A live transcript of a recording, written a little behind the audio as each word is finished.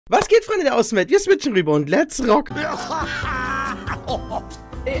Was geht, Freunde der Außenwelt? Wir switchen rüber und let's rock.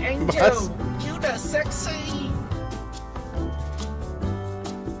 Hey Angel, Was? you the sexy.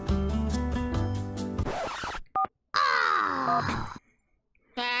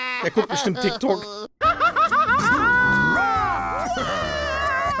 Der guckt bestimmt TikTok.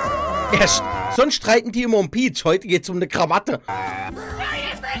 Ja, sonst streiten die immer um Peach. Heute geht's um eine Krawatte.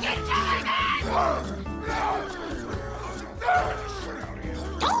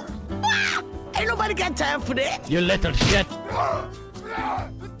 Ain't nobody got time for that. You little shit.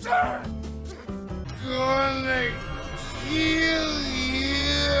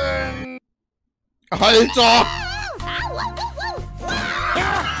 Alter!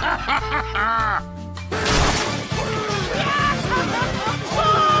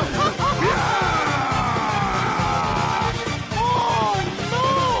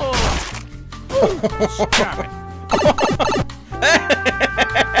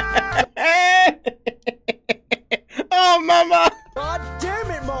 Oh, Mama! God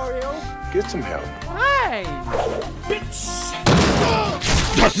damn it, Mario. Get some help. Hey!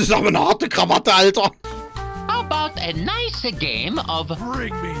 Das ist aber eine harte Krawatte, Alter! How about a nice game of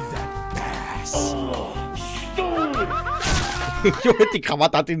Bring me that ass. Junge, die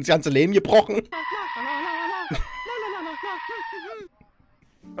Krawatte hat ihm das ganze Leben gebrochen.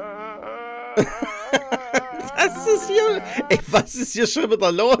 Das ist hier... Ey, was ist hier schon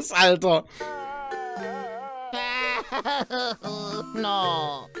wieder los, Alter?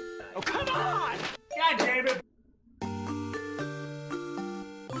 no. Oh, come on. God damn it.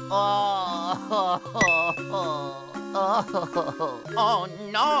 Oh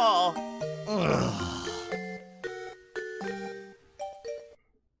no.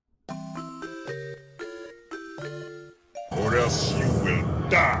 Or else you will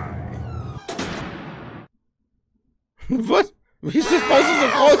die. Was? Wie ist das Bowser so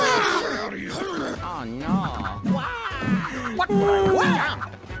groß? Oh no. What?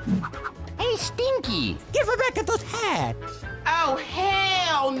 Hey, Stinky. Give Rebecca those hats. Oh,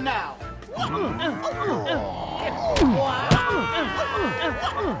 hell no.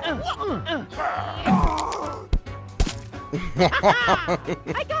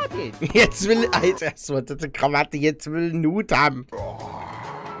 I got it. Jetzt will... Alter, so eine Krawatte, jetzt will Nut haben.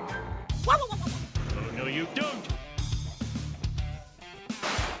 No, you don't.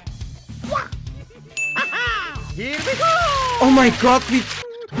 Here we go. Oh mein Gott, wie...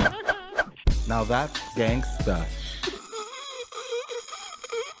 Now that's gangsta.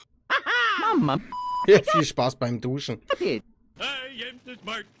 Mama. Ja, viel Spaß beim Duschen. I am the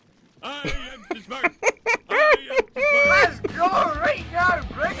smart. I am the smart. I am the smart. Let's go, Rico.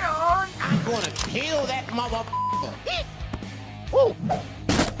 Bring it on. I'm gonna kill that motherfucker.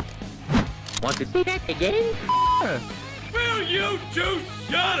 Want to see that again? Will you two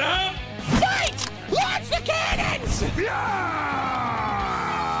shut up? Fight! Launch the cannons.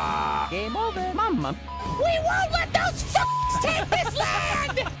 Game over, Mama. We won't let those f***s take this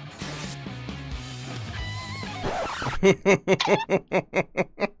land.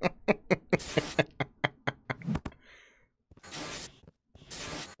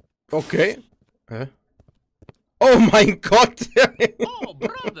 Okay. Hä? Oh mein Gott! Oh,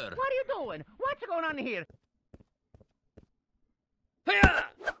 brother. What are you doing? What's going on here?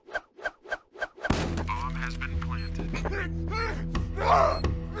 Bomb has been planted.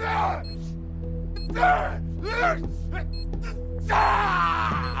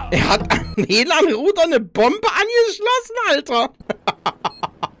 Er hat an WLAN-Router eine Bombe angeschlossen, Alter!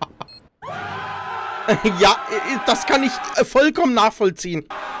 Ja, das kann ich vollkommen nachvollziehen.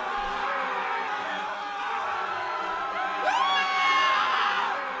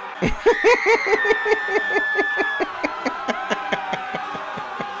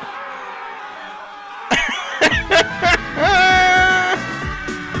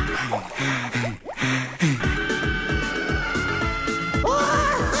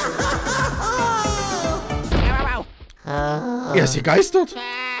 Er ist gegeistert.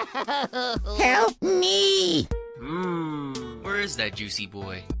 Help me. Where is that juicy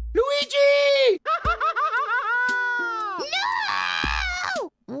boy? Luigi!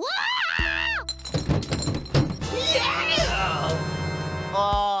 No!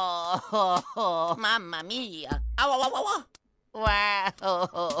 Oh, mamma mia. Aua, aua, aua.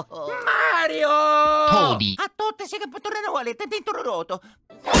 Wow. Mario! Toby. A tutti si che tornerà uguale, ti introdotto.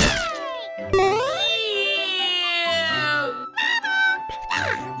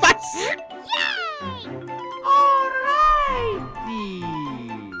 Was?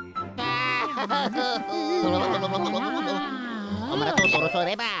 Come tutto lo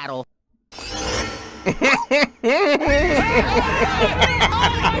reparo.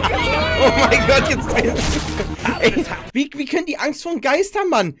 mein Gott, jetzt drin. Ey, wie können die Angst vor einem Geist haben,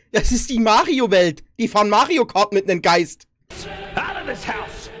 Mann? Das ist die Mario-Welt. Die fahren Mario Kart mit einem Geist. Out of this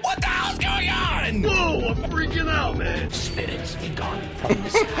house! What the hell's going on? Whoa, I'm freaking out, man! Spirits be gone from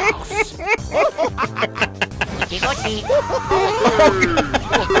this house. Gucci, gucci.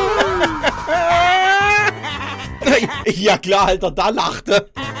 Ja klar, Alter, da lachte.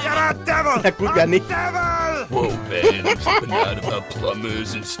 You're a devil! Na gut, wer nicht. Devil! Whoa, man, I'm tripping out about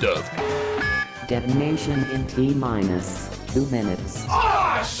plumbers and stuff. Detonation in T-minus 2 minutes.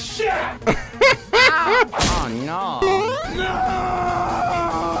 Oh, shit! Oh no.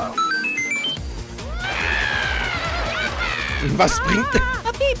 Was bringt...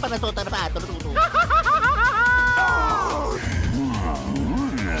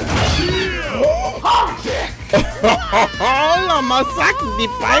 Oh, Massaken, die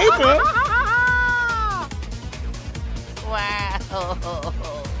beide.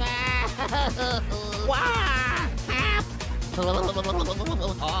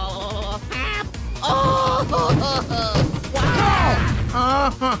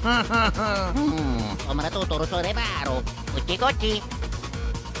 Ho tutto sul riparo. Gucci, gucci.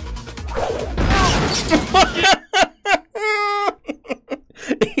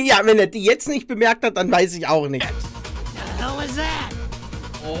 Ja, wenn er die jetzt nicht bemerkt hat, dann weiß ich auch nicht. The hell was that?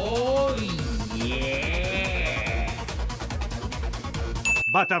 Oh, yeah.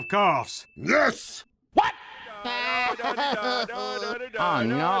 But of course. Yes! What? Oh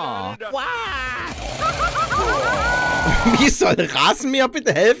no. Wie soll Rasenmäher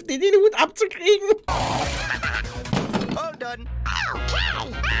bitte helfen, dir den Hut abzukriegen? Hold on.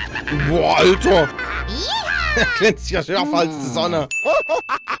 Boah, Alter. Er glänzt ja schärfer als die Sonne.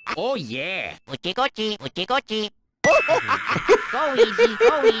 Oh yeah. Gucci, gucci, gucci, gucci. Go easy,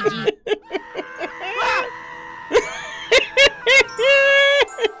 go easy.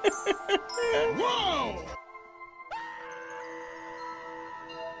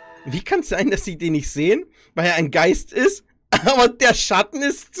 Wie kann es sein, dass sie den nicht sehen? Weil er ein Geist ist, aber der Schatten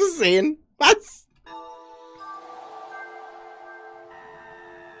ist zu sehen. Was?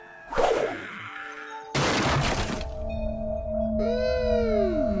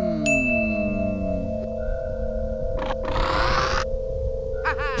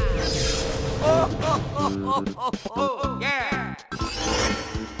 Oh, yeah.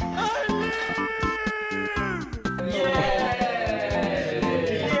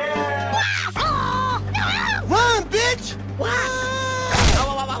 Run, bitch!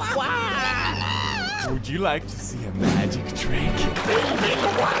 Would you like to see a magic trick?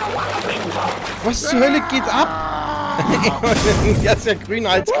 Was zur Hölle geht ab? Der ist ja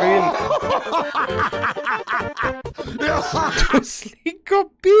grüner als grün. Dusseliger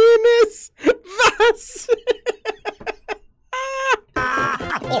Penis! Was?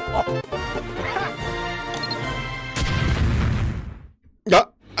 Ja,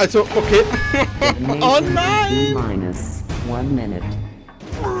 also, okay. Oh nein! T-minus 1 minute.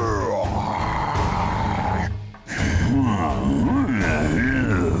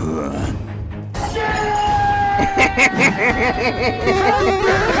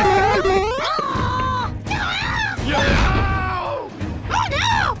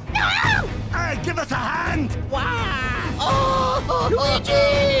 Hey, give us a hand!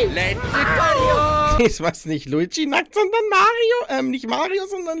 Luigi! Let's go. Ist was nicht Luigi nackt, sondern Mario? Nicht Mario,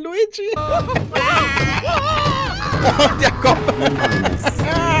 sondern Luigi? Oh, der Kopf! Minus 10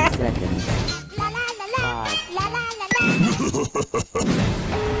 seconds. La la la la la la la la.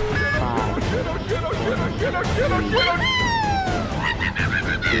 5, 4, 3, 2,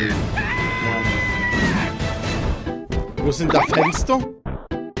 1. Wo sind da Fenster?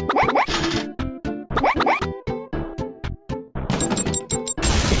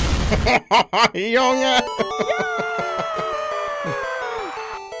 Junge!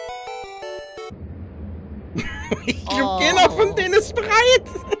 Ich glaub, keiner von denen ist bereit!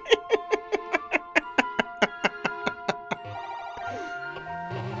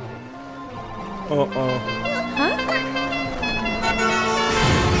 Oh oh.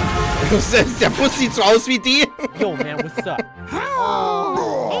 Selbst der Bus sieht so aus wie die. Yo, man, what's up?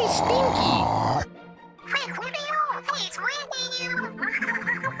 Hey, Stinky!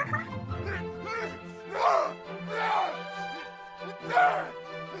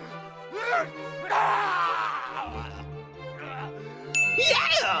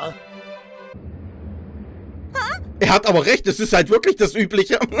 Yeah! Er hat aber recht, es ist halt wirklich das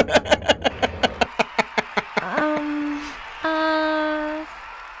Übliche.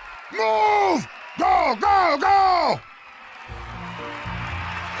 Move! Go, go, go!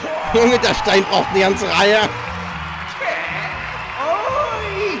 Junge, der Stein braucht eine ganze Reihe.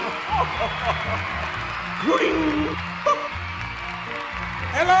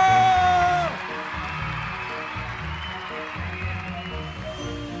 Hello!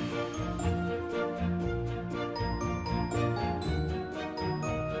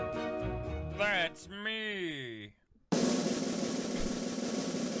 That's me.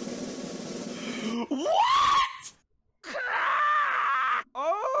 What?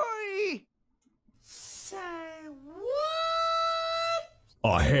 Oi! Say what?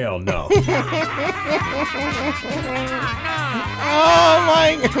 Oh, hell no. Oh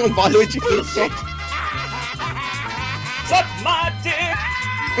mein Gott. War Luigi geht's doch. Suck my dick!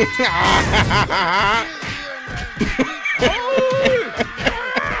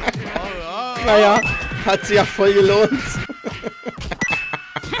 Naja, hat sich ja voll gelohnt.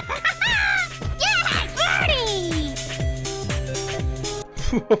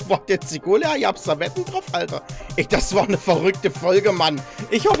 Wart jetzt die Kohle? Ihr habt's da Wetten drauf, Alter. Ey, das war eine verrückte Folge, Mann.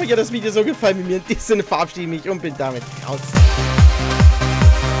 Ich hoffe, euch hat das Video so gefallen wie mir. In diesem Sinne verabschiede ich mich und bin damit raus.